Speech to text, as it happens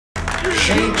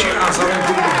Gente, as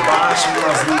aventuras do Batman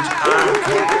das leis de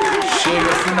Arkham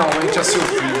chega finalmente a seu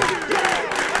fim.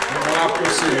 Vamos lá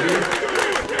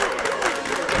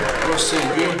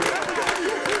prosseguir.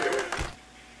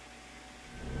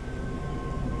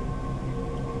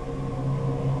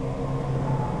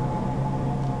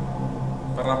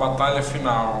 Para a batalha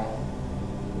final.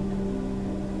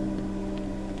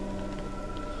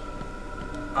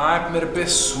 Ah, é a primeira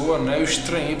pessoa, né? Eu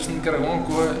estranhei, pensando que era alguma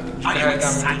coisa de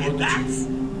carregamento do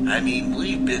tipo. I mean,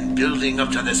 we've been building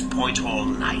up to this point all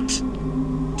night.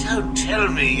 Don't tell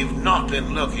me you've not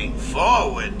been looking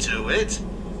forward to it.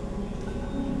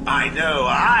 I know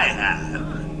I have.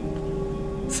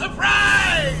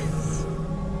 Surprise!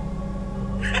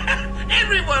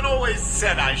 Everyone always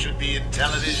said I should be in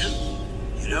television.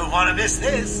 You don't want to miss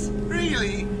this,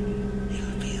 really.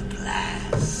 It'll be a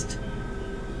blast.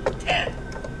 10,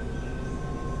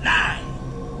 9,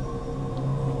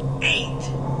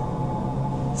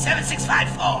 8, 7, 6, 5,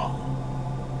 4,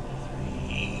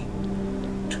 3,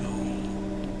 2,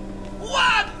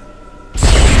 1.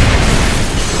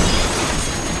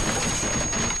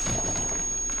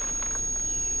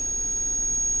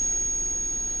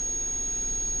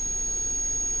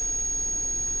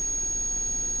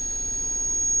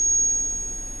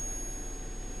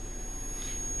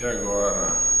 E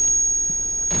agora?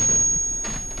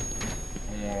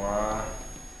 Vamos lá.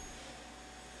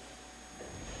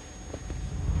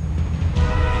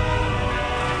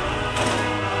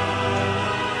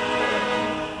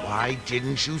 Why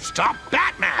didn't you stop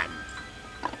Batman?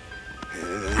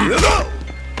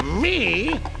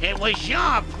 Me? It was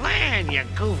your plan, you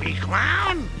goofy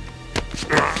clown.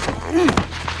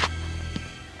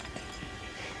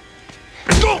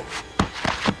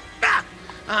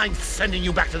 I'm sending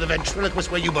you back to the ventriloquist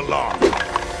where you belong.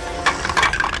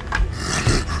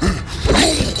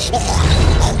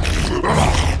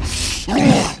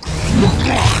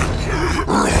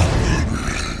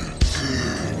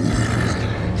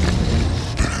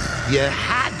 You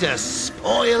had to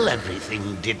spoil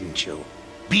everything, didn't you?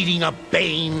 Beating up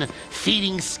Bane,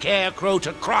 feeding Scarecrow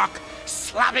to Croc,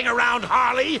 slapping around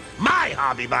Harley, my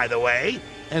hobby, by the way,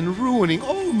 and ruining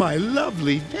all my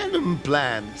lovely Venom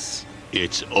plans.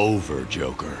 It's over,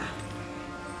 Joker.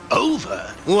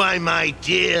 Over? Why, my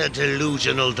dear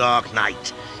delusional Dark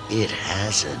Knight, it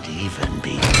hasn't even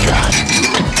begun.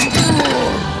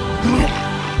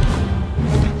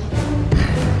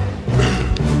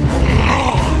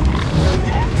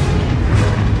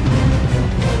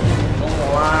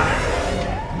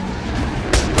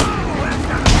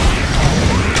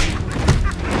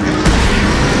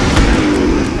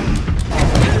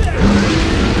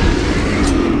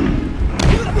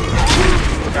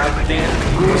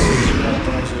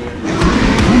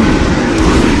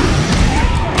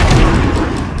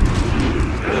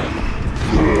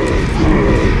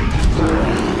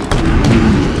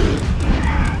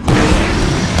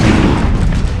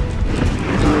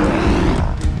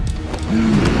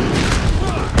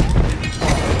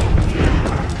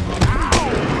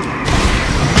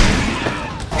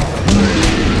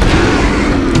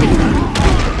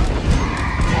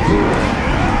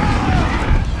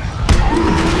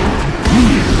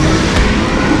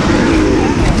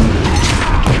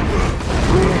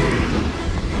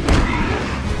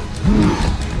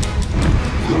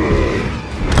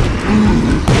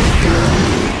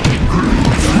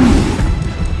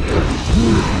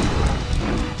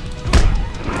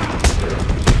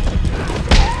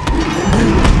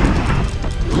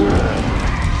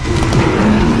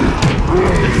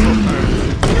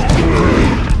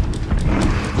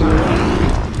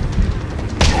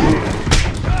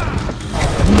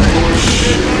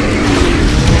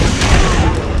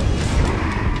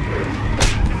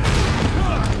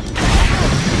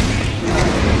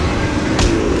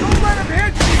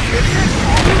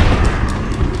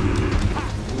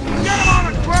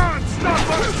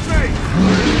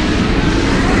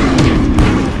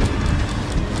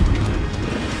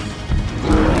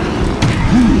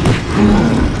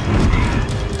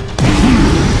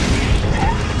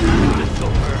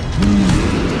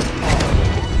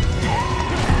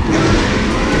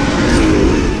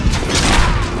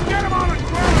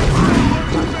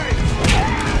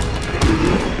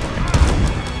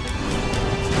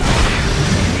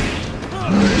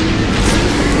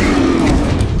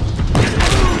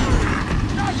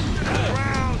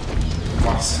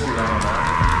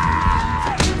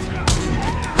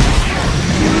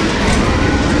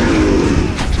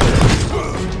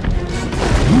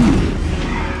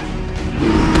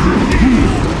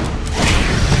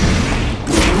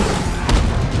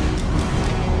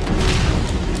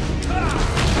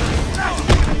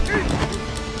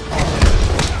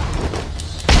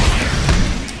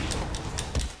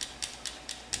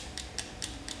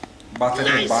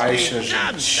 Bateria baixa,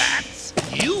 gente.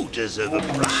 You deserve a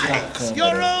prize.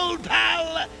 Your old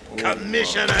pal,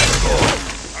 Commissioner.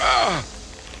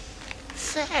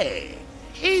 Say,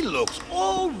 he looks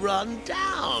all run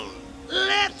down.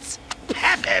 Let's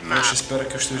pep him up. Espera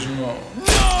que eu esteja no...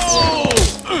 No!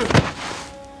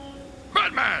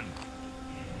 Batman!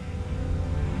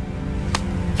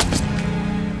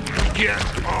 Get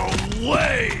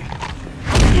away!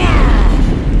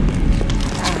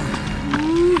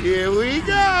 Here we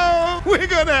go! We're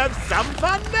gonna have some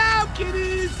fun now,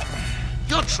 kiddies!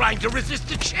 You're trying to resist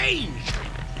the change!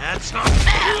 That's not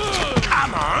fair!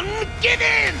 Come on, give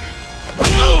in!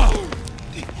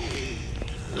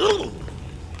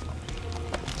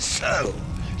 So,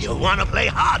 you wanna play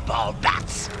hardball,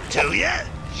 bats, do you?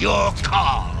 Your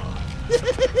call!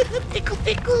 Pickle,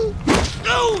 pickle!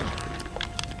 No!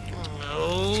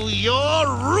 Oh, you're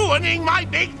ruining my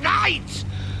big night!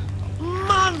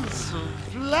 Months of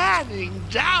planning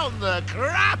down the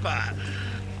crapper!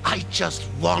 I just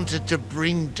wanted to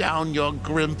bring down your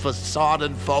grim facade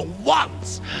and for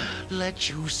once let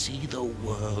you see the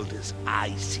world as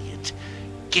I see it,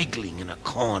 giggling in a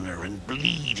corner and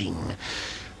bleeding.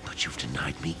 But you've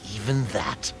denied me even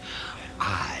that.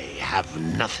 I have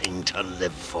nothing to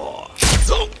live for.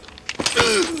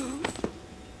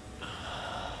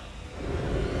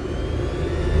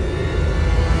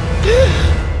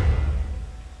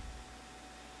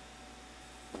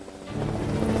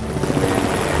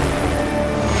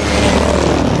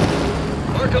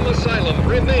 Arkham Asylum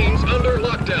remains under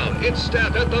lockdown. Its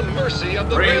staff at the mercy of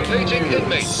the rampaging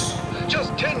inmates.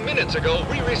 Just 10 minutes ago,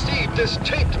 we received this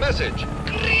taped message.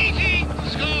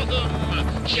 Greetings, Gotham!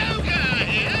 Jogar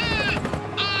here!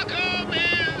 Arkham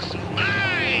is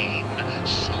mine!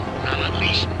 Soon I'll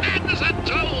unleash madness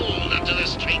untold onto the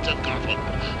streets of Gotham.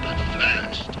 But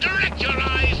first, direct your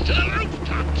eyes to the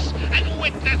rooftops and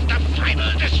witness the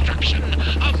final destruction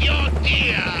of your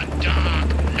dear Dark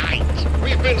Knight.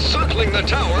 We've been circling the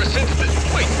tower since the...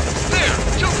 Wait! There!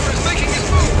 Joker is making his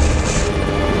move!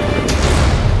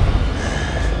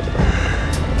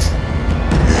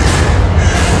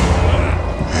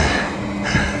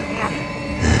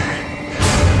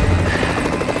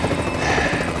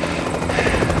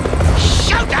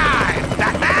 Showtime,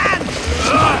 Batman!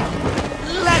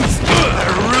 Let's give the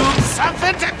room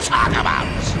something to talk about!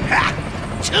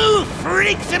 Two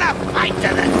freaks in a fight to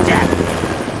the death!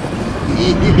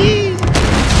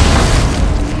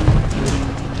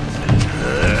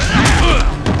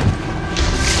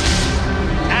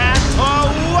 And for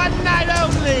one night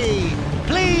only,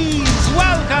 please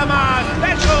welcome our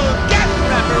special guest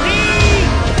referee,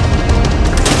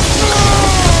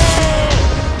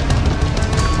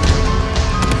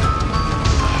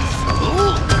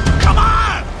 come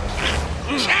on!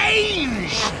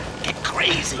 Change! Get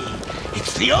crazy!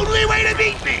 It's the only way to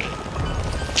beat me!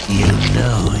 You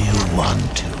know you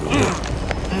want to.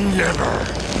 Never.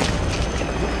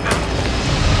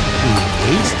 You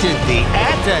wasted the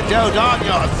antidote on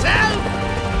yourself?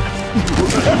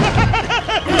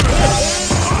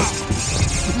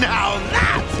 Now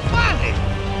that's funny!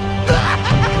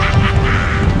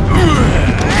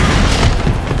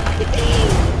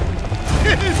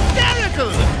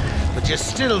 Hysterical! But you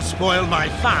still spoiled my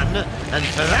fun, and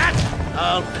for that,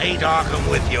 I'll paint Arkham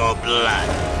with your blood.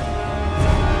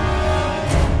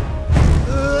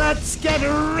 Let's get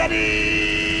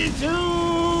ready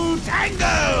to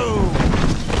tango!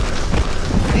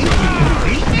 Think you can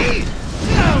beat me?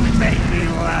 Don't make me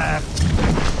laugh!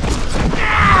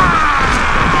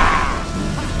 Ah!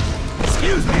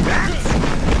 Excuse me, Bats!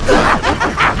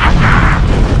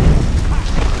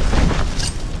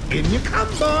 In you come,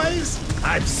 boys!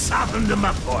 I've softened them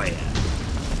up for you.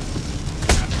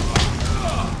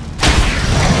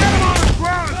 Get him on the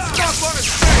ground and stop on his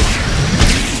face!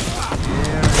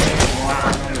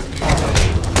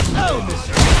 Oh,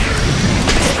 Mr.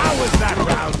 How was that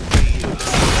round for you?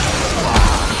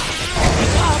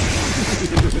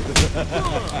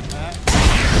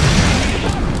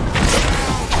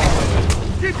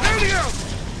 Keep hitting him!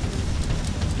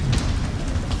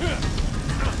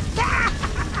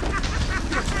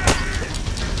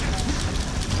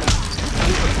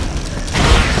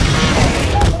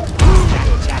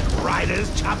 Jack Riders,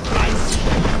 chop rice.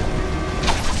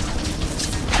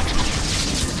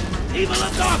 People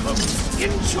of Gotham,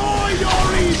 enjoy your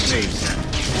evening!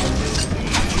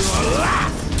 Your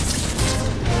last!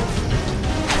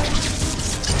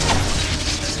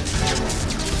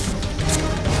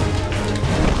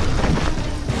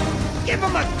 Give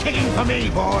them a kicking for me,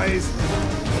 boys!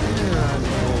 I'm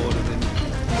bored of it.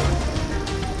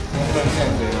 Não tá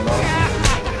entendendo, não?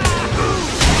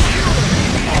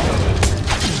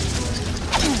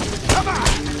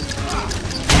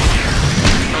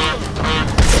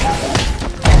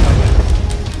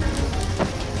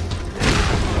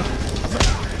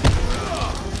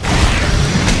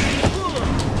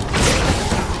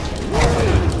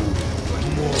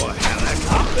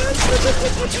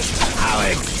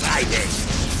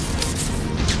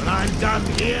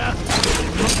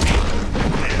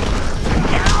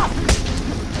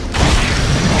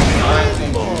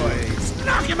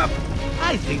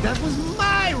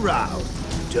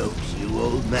 don't you,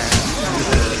 old man?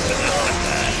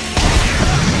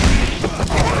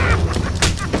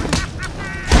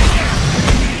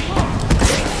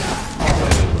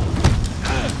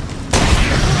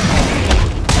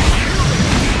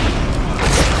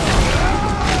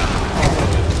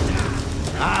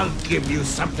 I'll give you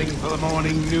something for the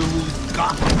morning news,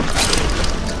 Gotham.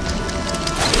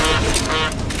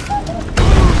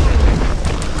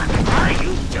 What are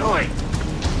you doing?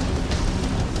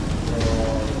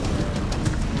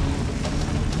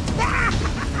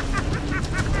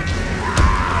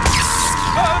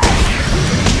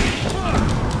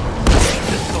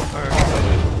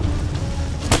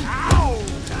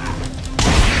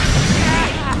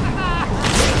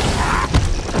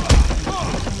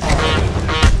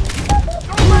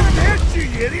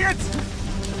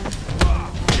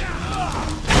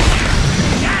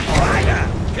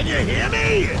 Can you hear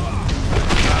me?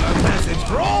 Got a message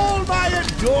for all my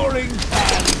adoring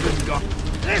fans and God.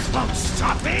 This won't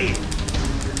stop me!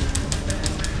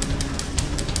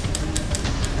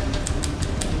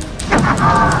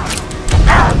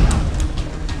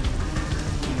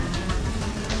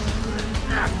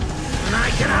 When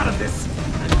I get out of this,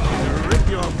 I'm going to rip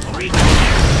your freak.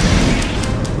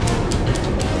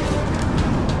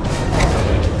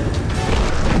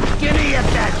 Giddy at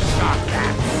that shot,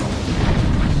 Bats!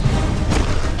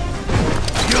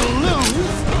 You'll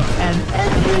lose, and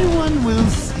everyone will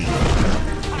see.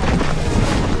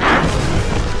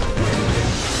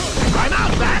 I'm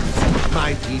out, Bats!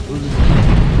 My people.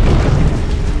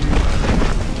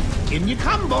 In you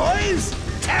come, boys!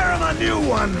 Tear 'em a new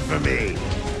one for me!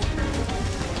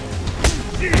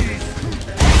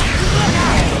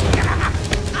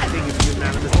 I think it's a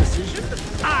unanimous decision.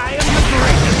 I am the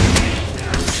greatest!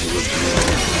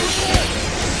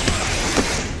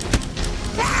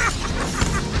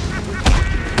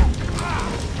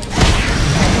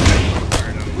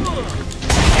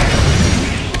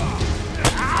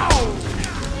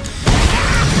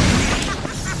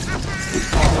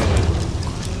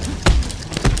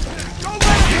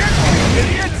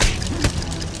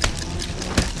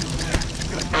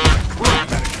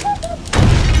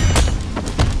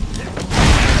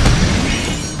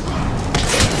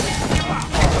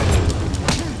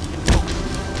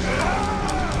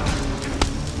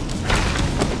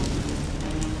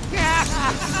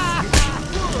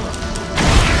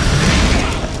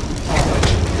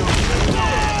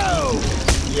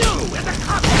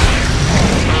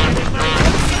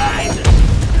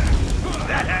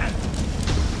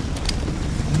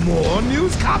 More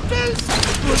newscopters?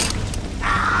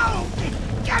 Ow!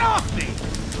 Get off me!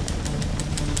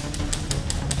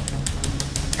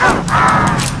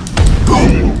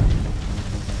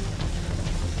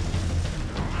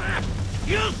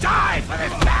 You'll die for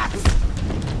this, Bats!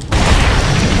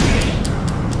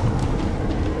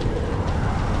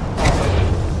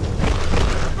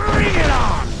 Bring it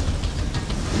on!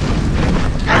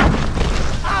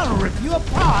 I'll rip you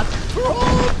apart for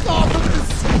all Gotham to see!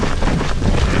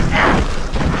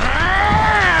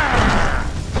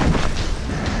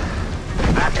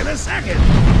 Back in a second,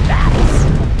 Bats!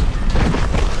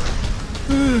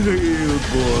 You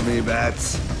bore me,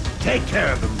 Bats. Take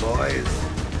care of them, boys.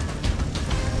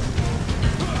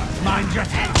 Mind your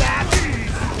head, Bats!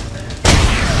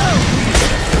 Oh.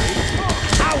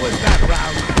 How was that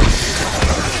round?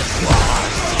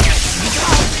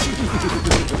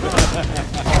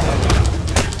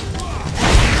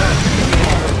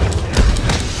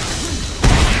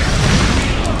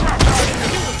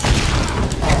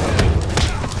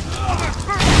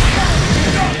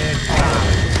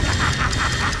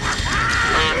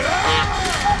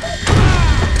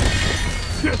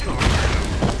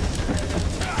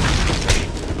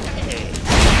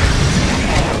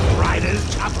 Riders,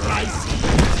 chopper, I see.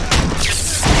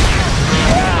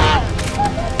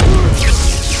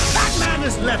 Batman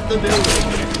has left the building.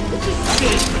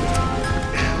 Escape.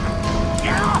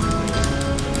 Get off!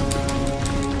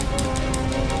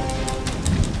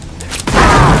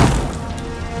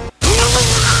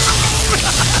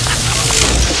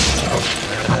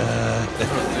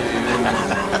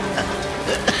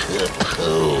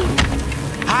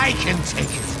 I can take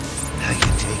it. I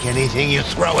can take anything you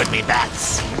throw at me,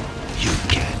 Bats. You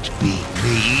can't beat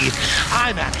me.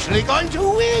 I'm actually going to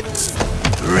win.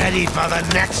 Ready for the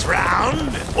next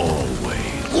round?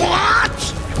 Always.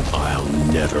 What? I'll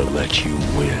never let you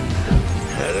win.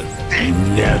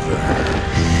 Never.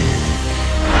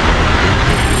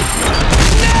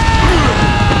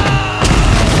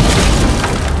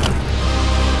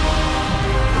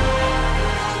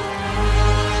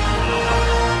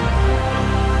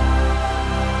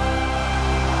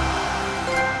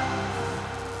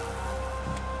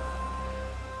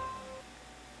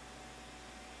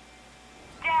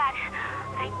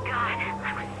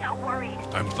 not worried.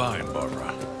 I'm fine,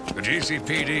 Barbara. The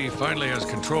GCPD finally has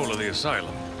control of the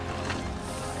asylum.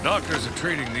 Doctors are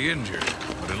treating the injured,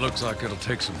 but it looks like it'll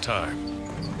take some time.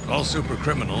 All super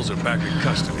criminals are back in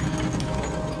custody.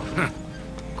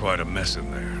 Quite a mess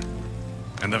in there.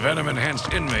 And the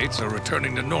venom-enhanced inmates are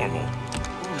returning to normal.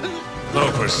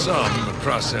 Though for some, the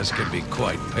process can be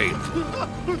quite painful.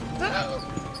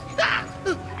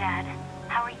 Dad,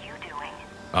 how are you doing?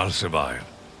 I'll survive.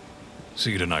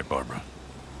 See you tonight, Barbara.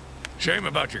 Shame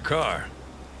about your car.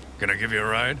 Can I give you a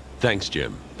ride? Thanks,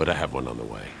 Jim, but I have one on the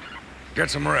way. Get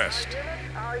some rest.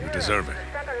 You deserve it. The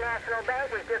Second National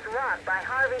Bank was just robbed by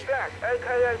Harvey Dent,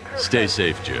 a.k.a. Two-Face. Stay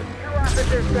safe, Jim. 2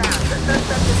 officers down. The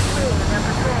suspect is fleeing in their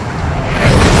patrol.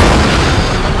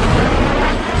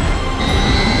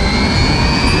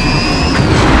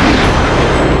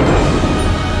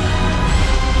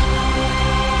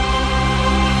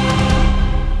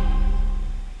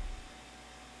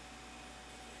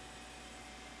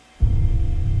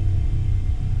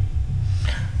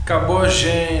 Acabou,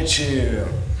 gente.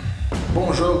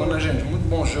 Bom jogo, né, gente? Muito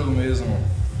bom jogo mesmo.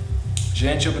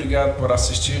 Gente, obrigado por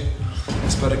assistir.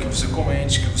 Espero que você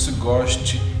comente, que você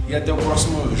goste. E até o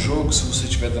próximo jogo, se você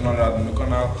estiver dando uma olhada no meu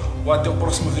canal. Ou até o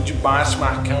próximo vídeo de Batman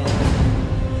Arkham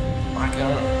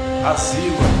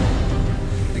Asylum.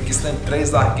 Aqui está em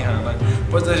 3 Arkham, né?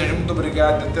 Pois é, gente, muito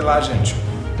obrigado e até lá, gente.